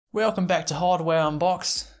Welcome back to Hardware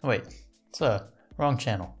Unboxed. Wait, it's a wrong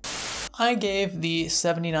channel. I gave the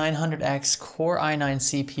 7900X Core i9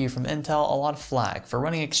 CPU from Intel a lot of flack for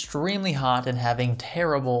running extremely hot and having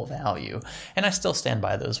terrible value, and I still stand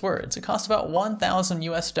by those words. It cost about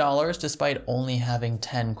 $1,000 despite only having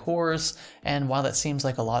 10 cores, and while that seems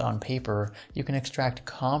like a lot on paper, you can extract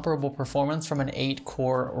comparable performance from an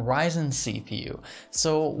 8-core Ryzen CPU.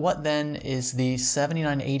 So what then is the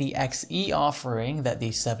 7980XE offering that the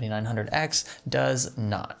 7900X does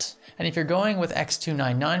not? And if you're going with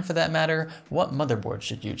X299 for that matter, what motherboard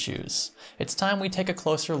should you choose? It's time we take a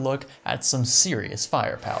closer look at some serious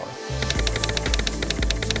firepower.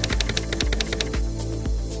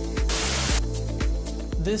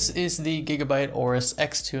 This is the Gigabyte Aorus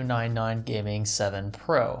X299 Gaming 7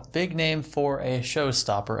 Pro. Big name for a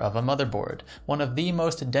showstopper of a motherboard. One of the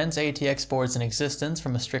most dense ATX boards in existence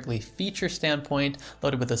from a strictly feature standpoint,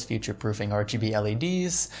 loaded with its future-proofing RGB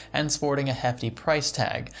LEDs, and sporting a hefty price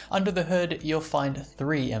tag. Under the hood, you'll find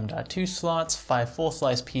 3 M.2 slots, 5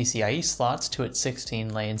 full-slice PCIe slots, 2 at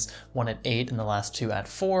 16 lanes, 1 at 8, and the last 2 at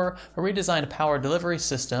 4, a redesigned power delivery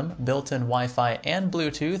system, built-in Wi-Fi and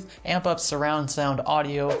Bluetooth, amp-up surround sound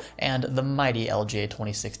audio, and the mighty LGA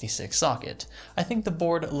 2066 socket. I think the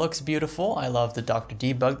board looks beautiful. I love the Dr.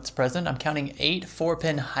 Debug that's present. I'm counting 8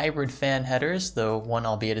 4-pin hybrid fan headers, though one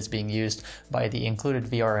albeit is being used by the included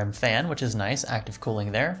VRM fan, which is nice, active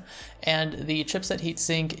cooling there. And the chipset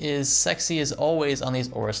heatsink is sexy as always on these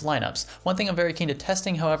Aorus lineups. One thing I'm very keen to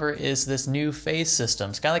testing, however, is this new phase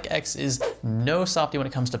system. Skylake X is no softy when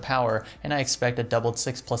it comes to power, and I expect a doubled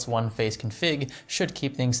 6+1 phase config should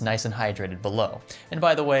keep things nice and hydrated below. And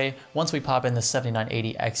by the way, once we pop in the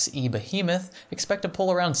 7980XE behemoth, expect to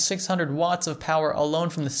pull around 600 watts of power alone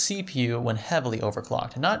from the CPU when heavily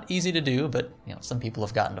overclocked. Not easy to do, but some people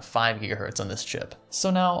have gotten to 5 GHz on this chip. So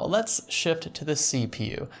now let's shift to the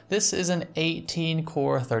CPU. This is an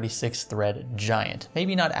 18-core 36-thread giant.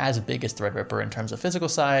 Maybe not as big as Threadripper in terms of physical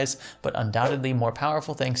size, but undoubtedly more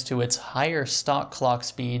powerful thanks to its higher stock clock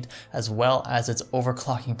speed as well as its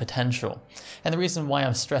overclocking potential. And the reason why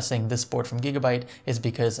I'm stressing this board from Gigabyte is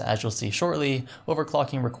because, as you'll see shortly,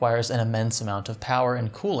 overclocking requires an immense amount of power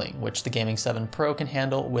and cooling, which the Gaming 7 Pro can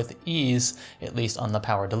handle with ease, at least on the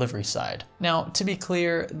power delivery side. Now, to be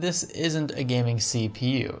clear, this isn't a gaming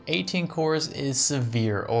CPU. 18 cores is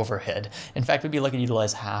severe overhead. In fact, we'd be lucky to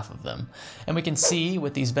utilize half of them. And we can see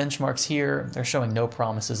with these benchmarks here, they're showing no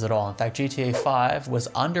promises at all. In fact, GTA 5 was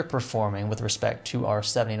underperforming with respect to our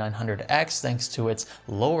 7900X thanks to its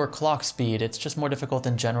lower clock speed. It's just more difficult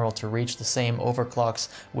in general to reach the same overclocks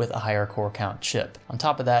with a higher core count chip. On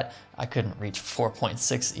top of that, I couldn't reach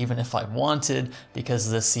 4.6 even if I wanted because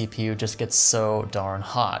this CPU just gets so darn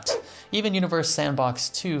hot. Even Universe Sandbox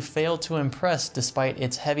 2 failed to impress despite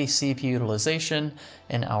its heavy CPU utilization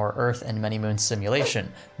in our Earth and Many Moons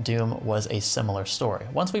simulation. Doom was a similar story.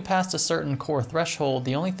 Once we passed a certain core threshold,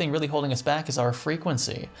 the only thing really holding us back is our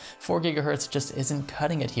frequency. 4 GHz just isn't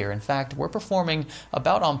cutting it here. In fact, we're performing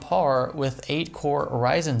about on par with 8-core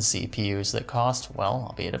Ryzen CPUs that cost, well,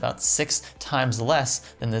 albeit about 6 times less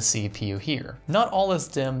than this CPU here. Not all is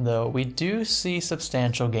dim though. We do see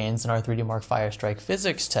substantial gains in our 3D Mark Firestrike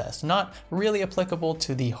physics test. Not really applicable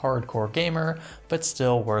to the hardcore gamer, but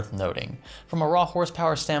still worth noting. From a raw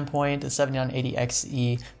horsepower standpoint, the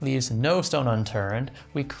 7980XE leaves no stone unturned.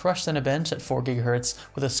 We crushed Cinebench at 4 GHz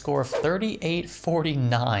with a score of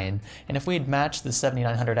 3849, and if we had matched the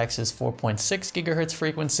 7900X's 4.6 GHz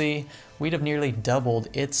frequency, we'd have nearly doubled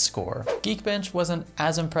its score. Geekbench wasn't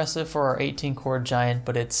as impressive for our 18-core giant,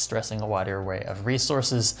 but it's stressing a wider array of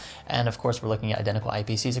resources, and of course we're looking at identical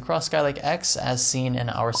IPCs across Skylake X as seen in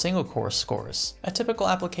our single-core scores. A typical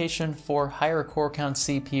application for higher core count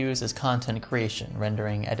CPUs is content creation,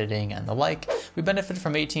 rendering, editing, and the like. We benefit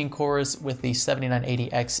from 18 cores with the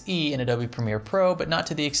 7980XE in Adobe Premiere Pro, but not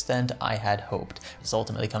to the extent I had hoped. This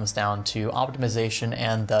ultimately comes down to optimization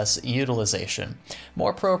and thus utilization.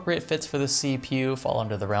 More appropriate fits for the CPU fall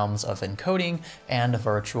under the realms of encoding and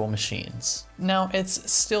virtual machines. Now,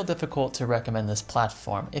 it's still difficult to recommend this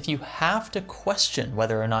platform. If you have to question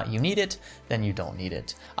whether or not you need it, then you don't need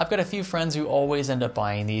it. I've got a few friends who always end up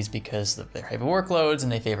buying these because of their heavy workloads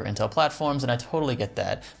and they favor Intel platforms, and I totally get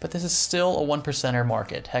that, but this is still a 1%er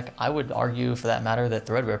market. Heck, I would argue for that matter that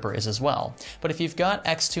Threadripper is as well. But if you've got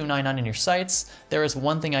X299 in your sights, there is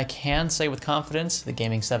one thing I can say with confidence: the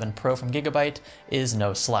Gaming 7 Pro from Gigabyte is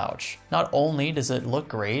no slouch. Not only does it look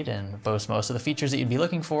great and boast most of the features that you'd be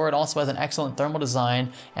looking for, it also has an excellent thermal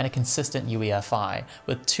design and a consistent UEFI.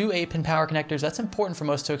 With two 8-pin power connectors, that's important for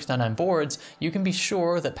most 2X99 boards. You can be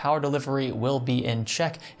sure that power delivery will be in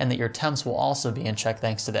check and that your temps will also be in check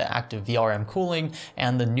thanks to the active VRM cooling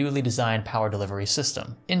and the newly designed power delivery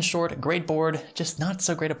system. In short, great board, just not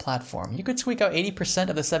so great a platform. You could squeak out 80%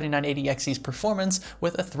 of the 7980XE's performance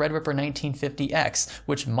with a Threadripper 1950X,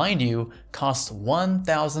 which, mind you, costs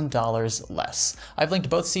 $1,000 less. I've linked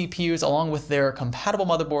both CPUs along with their compatible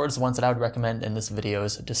motherboards, the ones that I would recommend in this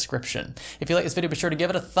video's description. If you like this video, be sure to give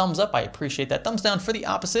it a thumbs up. I appreciate that. Thumbs down for the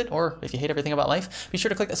opposite, or if you hate everything about life, be sure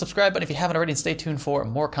to click that subscribe button if you haven't already and stay tuned for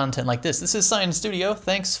more content like this. This is Esayan Studio.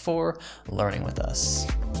 Thanks for learning with us.